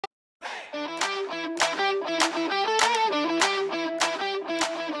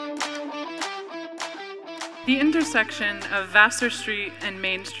The intersection of Vassar Street and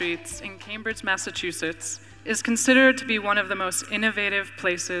Main Streets in Cambridge, Massachusetts is considered to be one of the most innovative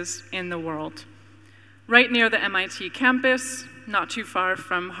places in the world. Right near the MIT campus, not too far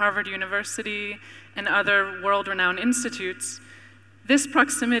from Harvard University and other world-renowned institutes, this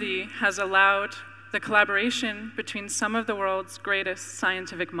proximity has allowed the collaboration between some of the world's greatest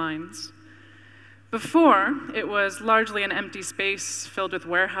scientific minds. Before, it was largely an empty space filled with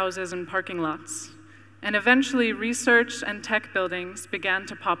warehouses and parking lots. And eventually, research and tech buildings began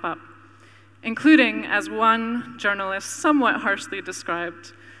to pop up, including, as one journalist somewhat harshly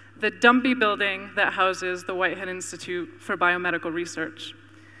described, the dumpy building that houses the Whitehead Institute for Biomedical Research.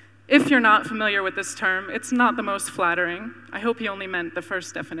 If you're not familiar with this term, it's not the most flattering. I hope he only meant the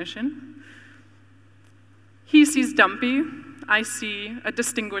first definition. He sees dumpy, I see a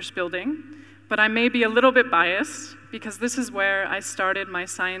distinguished building, but I may be a little bit biased because this is where I started my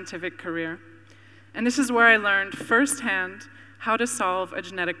scientific career. And this is where I learned firsthand how to solve a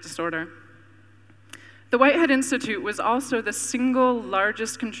genetic disorder. The Whitehead Institute was also the single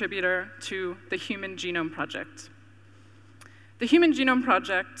largest contributor to the Human Genome Project. The Human Genome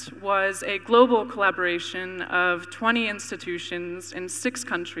Project was a global collaboration of 20 institutions in 6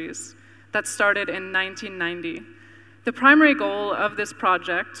 countries that started in 1990. The primary goal of this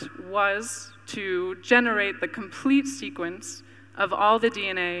project was to generate the complete sequence of all the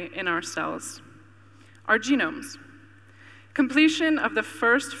DNA in our cells. Our genomes. Completion of the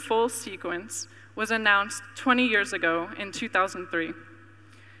first full sequence was announced 20 years ago in 2003.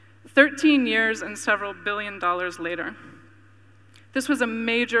 13 years and several billion dollars later. This was a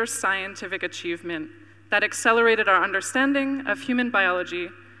major scientific achievement that accelerated our understanding of human biology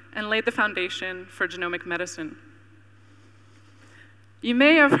and laid the foundation for genomic medicine. You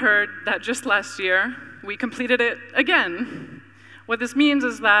may have heard that just last year, we completed it again. What this means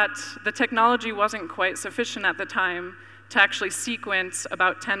is that the technology wasn't quite sufficient at the time to actually sequence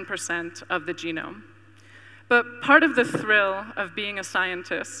about 10% of the genome. But part of the thrill of being a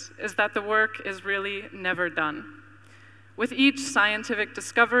scientist is that the work is really never done. With each scientific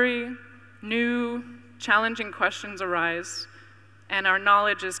discovery, new, challenging questions arise, and our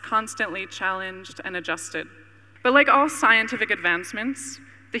knowledge is constantly challenged and adjusted. But like all scientific advancements,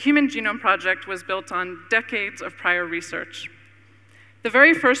 the Human Genome Project was built on decades of prior research. The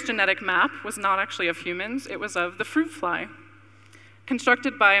very first genetic map was not actually of humans, it was of the fruit fly,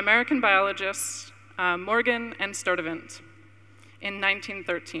 constructed by American biologists Morgan and Sturtevant in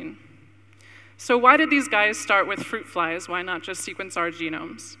 1913. So why did these guys start with fruit flies? Why not just sequence our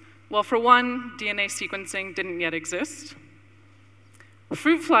genomes? Well, for one, DNA sequencing didn't yet exist.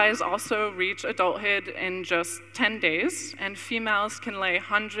 Fruit flies also reach adulthood in just 10 days, and females can lay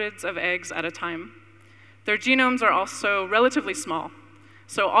hundreds of eggs at a time. Their genomes are also relatively small.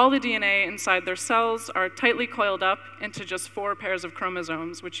 So all the DNA inside their cells are tightly coiled up into just 4 pairs of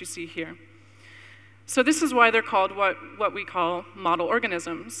chromosomes, which you see here. So this is why they're called what we call model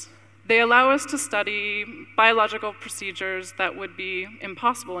organisms. They allow us to study biological procedures that would be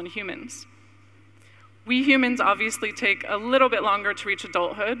impossible in humans. We humans obviously take a little bit longer to reach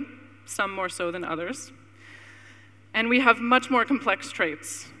adulthood, some more so than others. And we have much more complex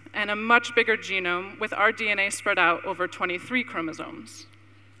traits and a much bigger genome with our DNA spread out over 23 chromosomes.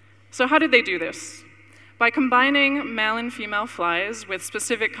 So how did they do this? By combining male and female flies with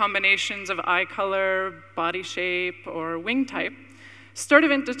specific combinations of eye color, body shape, or wing type,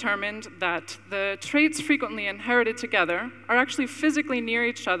 Sturtevant determined that the traits frequently inherited together are actually physically near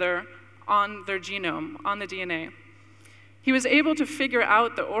each other on their genome, on the DNA. He was able to figure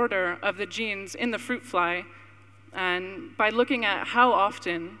out the order of the genes in the fruit fly and by looking at how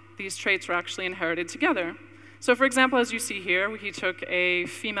often these traits were actually inherited together. So for example, as you see here, he took a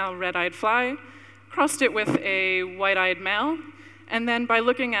female red-eyed fly, crossed it with a white-eyed male, and then by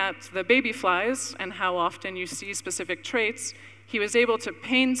looking at the baby flies and how often you see specific traits, he was able to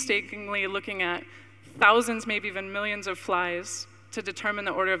painstakingly looking at thousands, maybe even millions of flies to determine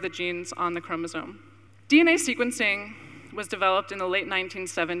the order of the genes on the chromosome. DNA sequencing was developed in the late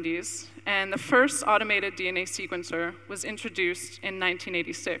 1970s, and the first automated DNA sequencer was introduced in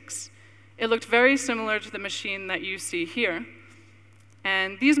 1986. It looked very similar to the machine that you see here,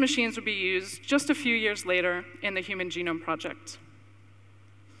 and these machines would be used just a few years later in the Human Genome Project.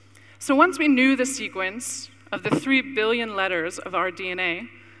 So once we knew the sequence of the 3 billion letters of our DNA,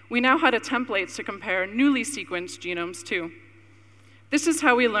 we now had a template to compare newly sequenced genomes to. This is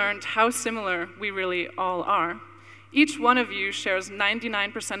how we learned how similar we really all are. Each one of you shares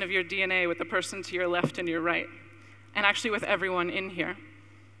 99% of your DNA with the person to your left and your right, and actually with everyone in here.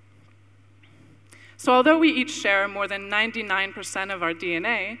 So although we each share more than 99% of our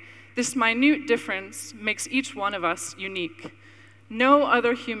DNA, This minute difference makes each one of us unique. No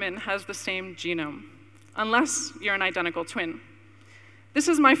other human has the same genome, unless you're an identical twin. This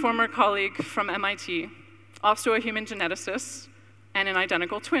is my former colleague from MIT, also a human geneticist, and an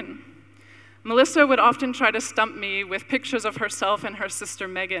identical twin. Melissa would often try to stump me with pictures of herself and her sister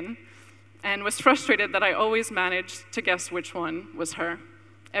Megan, and was frustrated that I always managed to guess which one was her,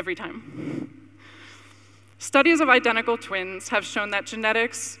 every time. Studies of identical twins have shown that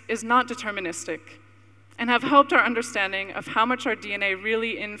genetics is not deterministic, and have helped our understanding of how much our DNA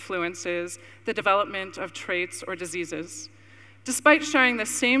really influences the development of traits or diseases. Despite sharing the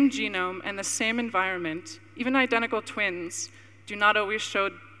same genome and the same environment, even identical twins do not always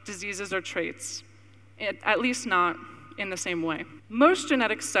show diseases or traits, at least not in the same way. Most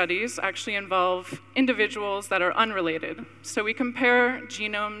genetic studies actually involve individuals that are unrelated. So we compare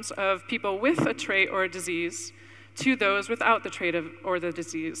genomes of people with a trait or a disease to those without the trait or the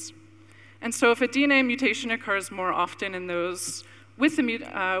disease. And so if a DNA mutation occurs more often in those with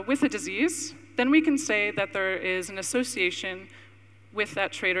a disease, then we can say that there is an association with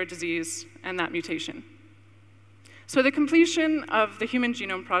that trait or disease and that mutation. So the completion of the Human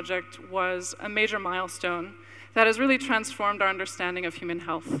Genome Project was a major milestone that has really transformed our understanding of human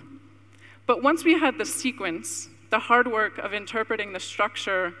health. But once we had the sequence, the hard work of interpreting the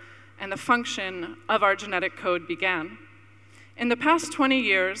structure and the function of our genetic code began. In the past 20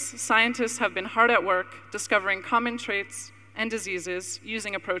 years, scientists have been hard at work discovering common traits and diseases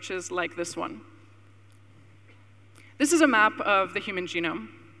using approaches like this one. This is a map of the human genome.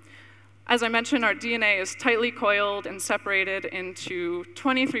 As I mentioned, our DNA is tightly coiled and separated into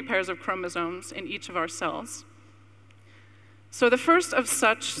 23 pairs of chromosomes in each of our cells. So the first of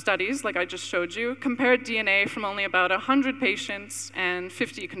such studies, like I just showed you, compared DNA from only about 100 patients and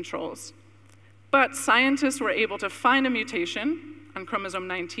 50 controls. But scientists were able to find a mutation on chromosome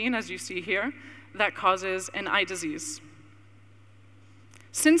 19, as you see here, that causes an eye disease.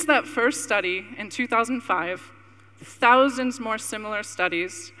 Since that first study in 2005, thousands more similar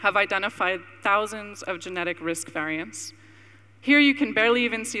studies have identified thousands of genetic risk variants. Here you can barely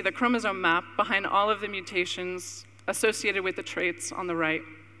even see the chromosome map behind all of the mutations associated with the traits on the right.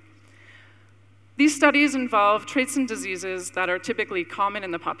 These studies involve traits and diseases that are typically common in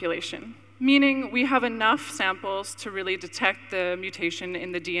the population, meaning we have enough samples to really detect the mutation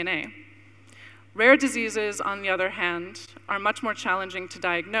in the DNA. Rare diseases, on the other hand, are much more challenging to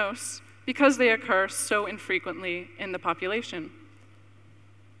diagnose because they occur so infrequently in the population.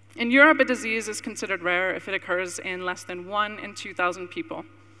 In Europe, a disease is considered rare if it occurs in less than 1 in 2,000 people.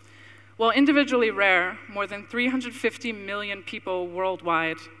 While individually rare, more than 350 million people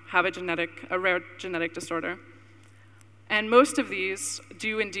worldwide have a rare genetic disorder. And most of these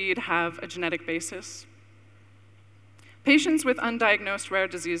do indeed have a genetic basis. Patients with undiagnosed rare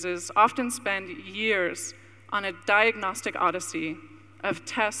diseases often spend years on a diagnostic odyssey of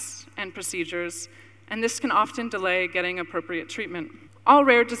tests and procedures, and this can often delay getting appropriate treatment. All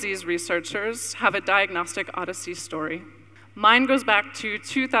rare disease researchers have a diagnostic odyssey story. Mine goes back to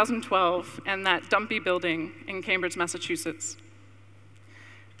 2012 and that dumpy building in Cambridge, Massachusetts.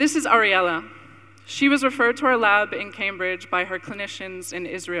 This is Ariella. She was referred to our lab in Cambridge by her clinicians in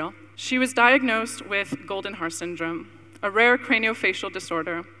Israel. She was diagnosed with Goldenhar syndrome, a rare craniofacial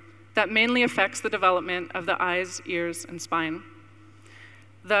disorder that mainly affects the development of the eyes, ears, and spine.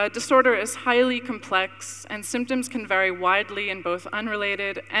 The disorder is highly complex, and symptoms can vary widely in both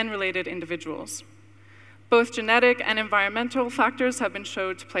unrelated and related individuals. Both genetic and environmental factors have been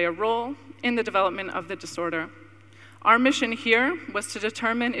shown to play a role in the development of the disorder. Our mission here was to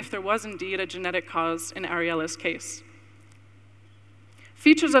determine if there was indeed a genetic cause in Ariella's case.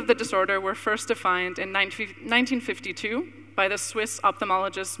 Features of the disorder were first defined in 1952 by the Swiss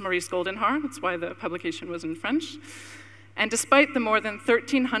ophthalmologist Maurice Goldenhar. That's why the publication was in French. And despite the more than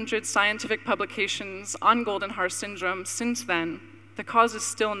 1,300 scientific publications on Goldenhar syndrome since then, the cause is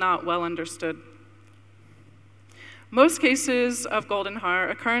still not well understood. Most cases of Goldenhar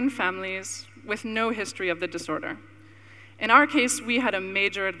occur in families with no history of the disorder. In our case, we had a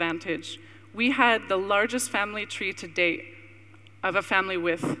major advantage. We had the largest family tree to date of a family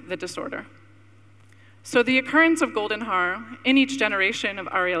with the disorder. So the occurrence of Goldenhar in each generation of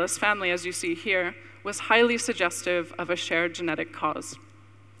Ariella's family, as you see here, was highly suggestive of a shared genetic cause.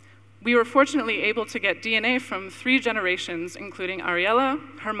 We were fortunately able to get DNA from 3 generations, including Ariella,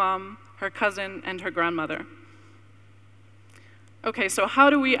 her mom, her cousin, and her grandmother. Okay, so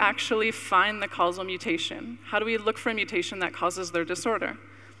how do we actually find the causal mutation? How do we look for a mutation that causes their disorder?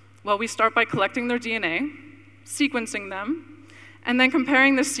 Well, we start by collecting their DNA, sequencing them, and then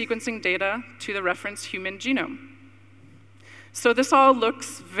comparing the sequencing data to the reference human genome. So this all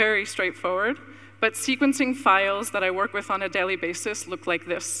looks very straightforward, but sequencing files that I work with on a daily basis look like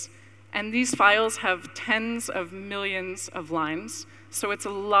this. And these files have tens of millions of lines, so it's a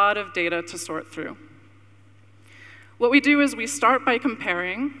lot of data to sort through. What we do is we start by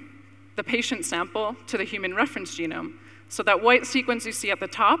comparing the patient sample to the human reference genome. So that white sequence you see at the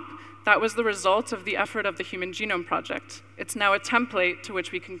top, that was the result of the effort of the Human Genome Project. It's now a template to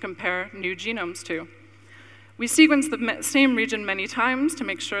which we can compare new genomes to. We sequence the same region many times to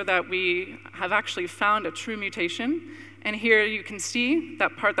make sure that we have actually found a true mutation. And here you can see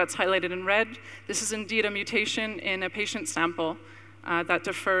that part that's highlighted in red. This is indeed a mutation in a patient sample that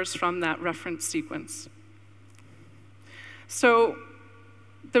differs from that reference sequence. So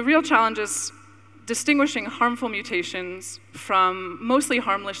the real challenge is distinguishing harmful mutations from mostly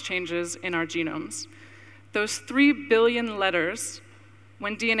harmless changes in our genomes. Those 3 billion letters,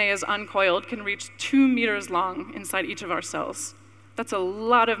 when DNA is uncoiled, can reach 2 meters long inside each of our cells. That's a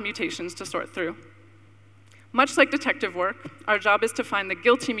lot of mutations to sort through. Much like detective work, our job is to find the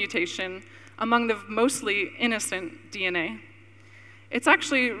guilty mutation among the mostly innocent DNA. It's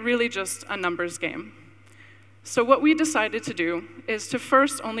actually really just a numbers game. So what we decided to do is to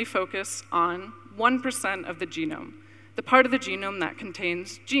first only focus on 1% of the genome, the part of the genome that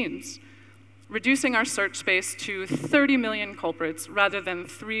contains genes, reducing our search space to 30 million culprits rather than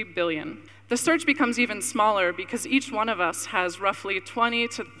 3 billion. The search becomes even smaller because each one of us has roughly 20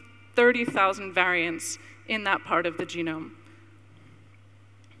 to 30,000 variants in that part of the genome.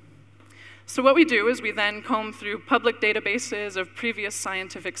 So what we do is we then comb through public databases of previous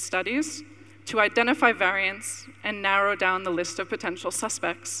scientific studies to identify variants and narrow down the list of potential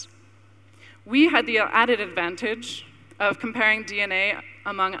suspects. We had the added advantage of comparing DNA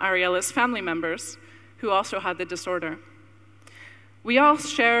among Ariella's family members, who also had the disorder. We all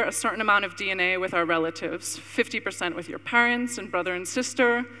share a certain amount of DNA with our relatives, 50% with your parents and brother and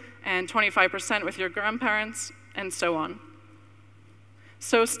sister, and 25% with your grandparents, and so on.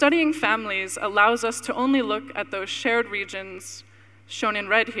 So studying families allows us to only look at those shared regions shown in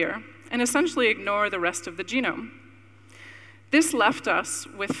red here, and essentially ignore the rest of the genome. This left us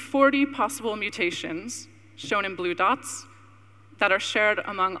with 40 possible mutations, shown in blue dots, that are shared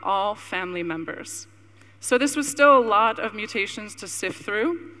among all family members. So this was still a lot of mutations to sift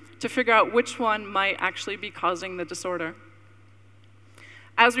through to figure out which one might actually be causing the disorder.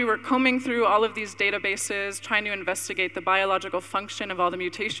 As we were combing through all of these databases, trying to investigate the biological function of all the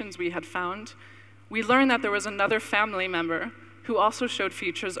mutations we had found, we learned that there was another family member who also showed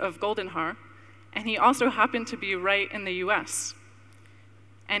features of Goldenhar, and he also happened to be right in the US.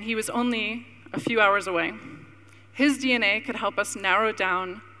 And he was only a few hours away. His DNA could help us narrow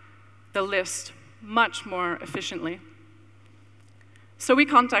down the list much more efficiently. So we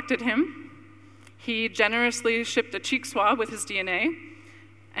contacted him. He generously shipped a cheek swab with his DNA,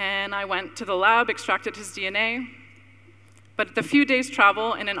 and I went to the lab, extracted his DNA. But the few days'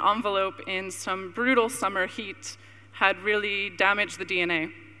 travel in an envelope in some brutal summer heat had really damaged the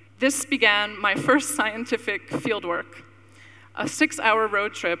DNA. This began my first scientific fieldwork, a 6-hour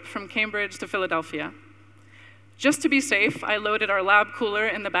road trip from Cambridge to Philadelphia. Just to be safe, I loaded our lab cooler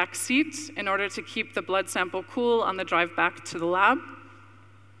in the back seat in order to keep the blood sample cool on the drive back to the lab.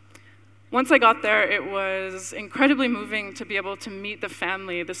 Once I got there, it was incredibly moving to be able to meet the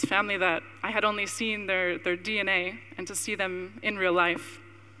family, this family that I had only seen their DNA, and to see them in real life.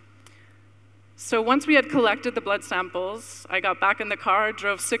 So once we had collected the blood samples, I got back in the car,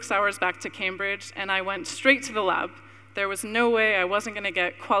 drove 6 hours back to Cambridge, and I went straight to the lab. There was no way I wasn't going to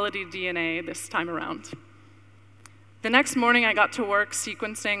get quality DNA this time around. The next morning, I got to work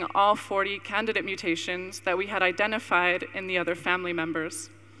sequencing all 40 candidate mutations that we had identified in the other family members.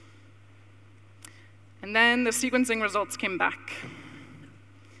 And then the sequencing results came back.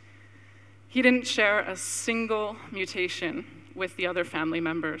 He didn't share a single mutation with the other family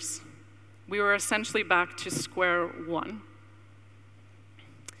members. We were essentially back to square one.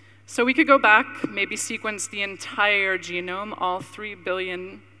 So we could go back, maybe sequence the entire genome, all 3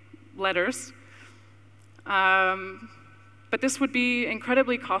 billion letters. But this would be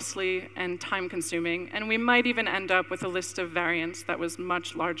incredibly costly and time-consuming, and we might even end up with a list of variants that was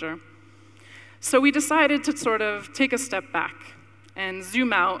much larger. So we decided to sort of take a step back and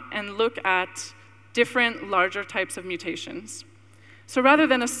zoom out and look at different larger types of mutations. So rather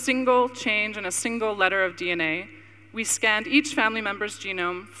than a single change in a single letter of DNA, we scanned each family member's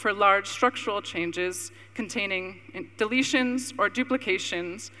genome for large structural changes containing deletions or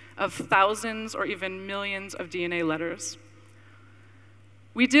duplications of thousands or even millions of DNA letters.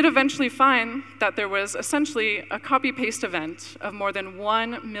 We did eventually find that there was essentially a copy-paste event of more than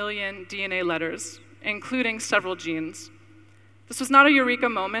 1 million DNA letters, including several genes. This was not a eureka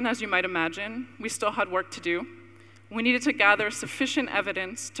moment, as you might imagine. We still had work to do. We needed to gather sufficient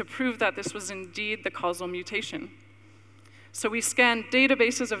evidence to prove that this was indeed the causal mutation. So we scanned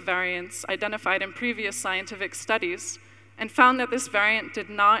databases of variants identified in previous scientific studies and found that this variant did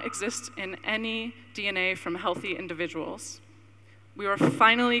not exist in any DNA from healthy individuals. We were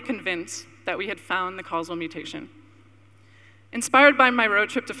finally convinced that we had found the causal mutation. Inspired by my road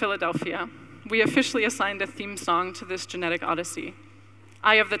trip to Philadelphia, we officially assigned a theme song to this genetic odyssey,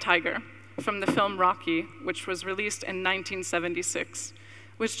 Eye of the Tiger, from the film Rocky, which was released in 1976,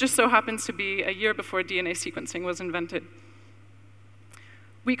 which just so happens to be a year before DNA sequencing was invented.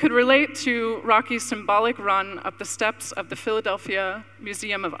 We could relate to Rocky's symbolic run up the steps of the Philadelphia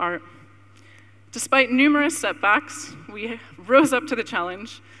Museum of Art. Despite numerous setbacks, we rose up to the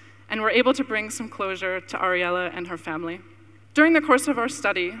challenge and were able to bring some closure to Ariella and her family. During the course of our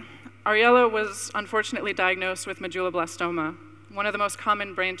study, Ariella was unfortunately diagnosed with medulloblastoma, one of the most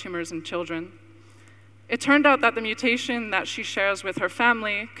common brain tumors in children. It turned out that the mutation that she shares with her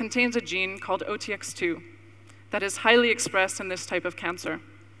family contains a gene called OTX2 that is highly expressed in this type of cancer.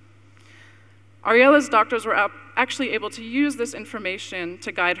 Ariella's doctors were actually able to use this information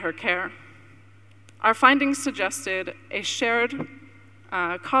to guide her care. Our findings suggested a shared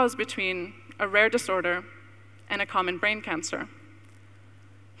cause between a rare disorder and a common brain cancer.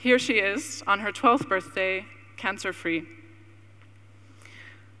 Here she is, on her 12th birthday, cancer-free.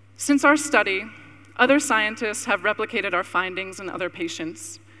 Since our study, other scientists have replicated our findings in other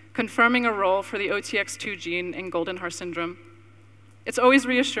patients, confirming a role for the OTX2 gene in Goldenhar syndrome. It's always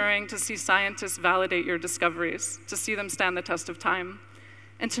reassuring to see scientists validate your discoveries, to see them stand the test of time,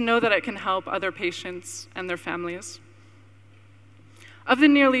 and to know that it can help other patients and their families. Of the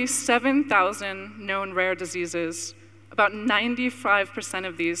nearly 7,000 known rare diseases, about 95%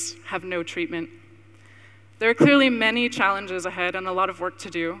 of these have no treatment. There are clearly many challenges ahead and a lot of work to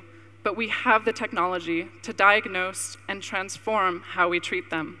do, but we have the technology to diagnose and transform how we treat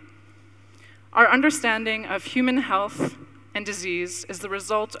them. Our understanding of human health and disease is the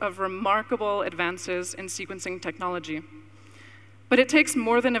result of remarkable advances in sequencing technology. But it takes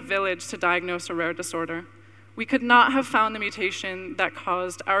more than a village to diagnose a rare disorder. We could not have found the mutation that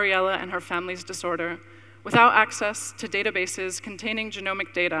caused Ariella and her family's disorder without access to databases containing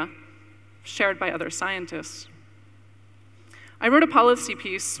genomic data shared by other scientists. I wrote a policy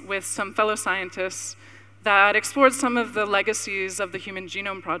piece with some fellow scientists that explored some of the legacies of the Human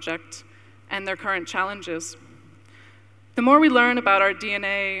Genome Project and their current challenges. The more we learn about our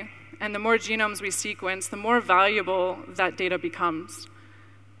DNA and the more genomes we sequence, the more valuable that data becomes.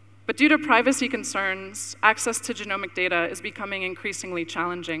 But due to privacy concerns, access to genomic data is becoming increasingly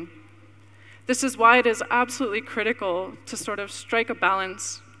challenging. This is why it is absolutely critical to sort of strike a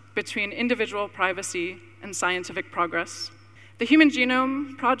balance between individual privacy and scientific progress. The Human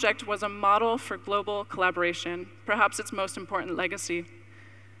Genome Project was a model for global collaboration, perhaps its most important legacy.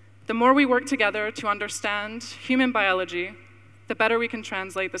 The more we work together to understand human biology, the better we can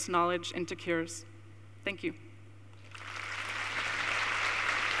translate this knowledge into cures. Thank you.